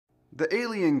The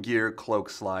Alien Gear Cloak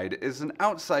Slide is an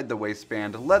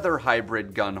outside-the-waistband leather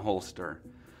hybrid gun holster.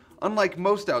 Unlike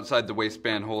most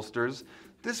outside-the-waistband holsters,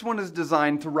 this one is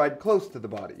designed to ride close to the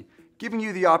body, giving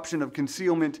you the option of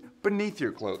concealment beneath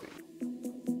your clothing.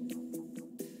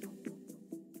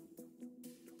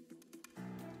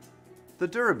 The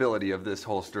durability of this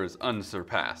holster is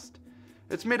unsurpassed.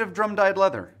 It's made of drum-dyed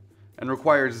leather and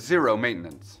requires zero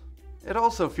maintenance. It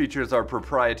also features our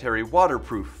proprietary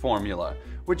waterproof formula,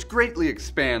 which greatly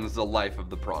expands the life of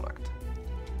the product.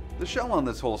 The shell on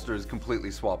this holster is completely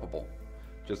swappable.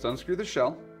 Just unscrew the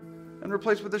shell and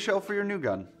replace with the shell for your new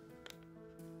gun.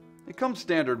 It comes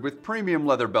standard with premium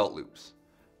leather belt loops.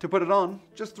 To put it on,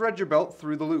 just thread your belt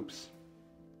through the loops.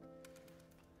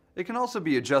 It can also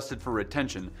be adjusted for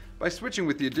retention by switching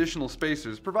with the additional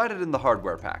spacers provided in the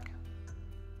hardware pack.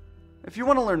 If you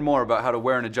want to learn more about how to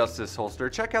wear and adjust this holster,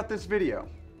 check out this video.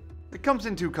 It comes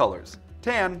in two colors,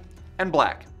 tan and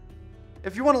black.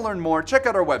 If you want to learn more, check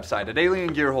out our website at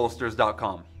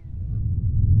aliengearholsters.com.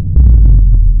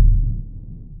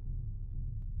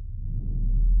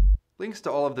 Links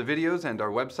to all of the videos and our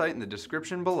website in the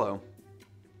description below.